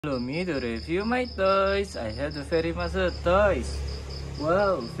Follow me to review my toys. I have the very much toys.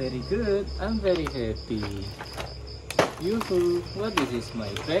 Wow, very good. I'm very happy. Yoo-hoo, what is this, my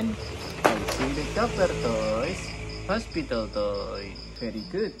friend? I see the doctor toys. Hospital toy. Very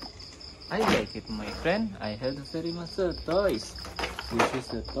good. I like it, my friend. I have the very much toys. This is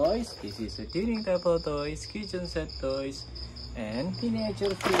the toys. This is the dining table toys, kitchen set toys, and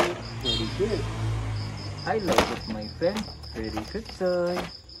miniature food. Very good. I like it, my friend. Very good toy.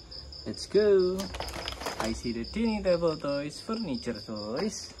 Let's go. I see the dining table toys, furniture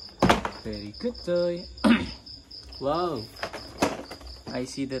toys. Very good toy. Wow. I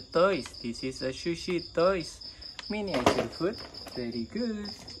see the toys. This is a sushi toys. Miniature food. Very good.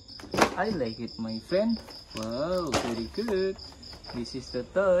 I like it, my friend. Wow, very good. This is the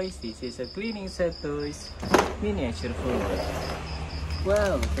toys. This is a cleaning set toys. Miniature food.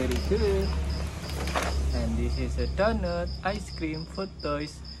 Wow, very good. And this is a donut, ice cream, food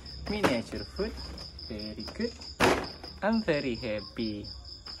toys. Miniature food. Very good. I'm very happy.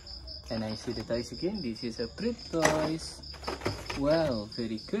 And I see the toys again. This is a bread toys. Wow,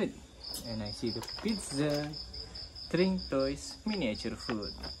 very good. And I see the pizza, drink toys, miniature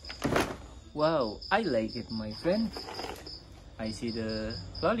food. Wow, I like it, my friend. I see the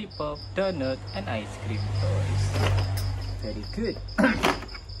lollipop, donut, and ice cream toys. Very good.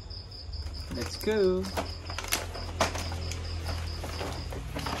 Let's go.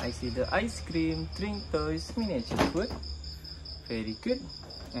 I see the ice cream, drink toys, miniature food. Very good.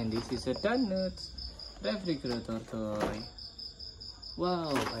 And this is a donut, refrigerator toy.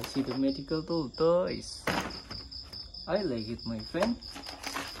 Wow, I see the medical tool toys. I like it, my friend.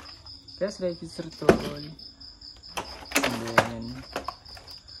 Cash register toy. And then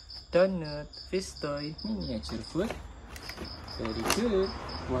donut, fish toy, miniature food. Very good.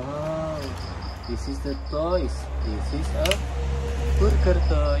 Wow, this is the toys. This is a burger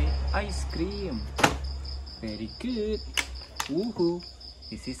toy, ice cream. Very good. Woohoo!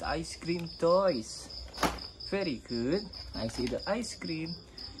 This is ice cream toys. Very good. I see the ice cream,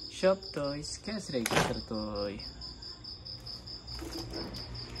 shop toys, cash register toy.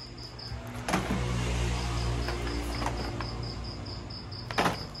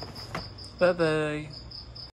 Bye bye.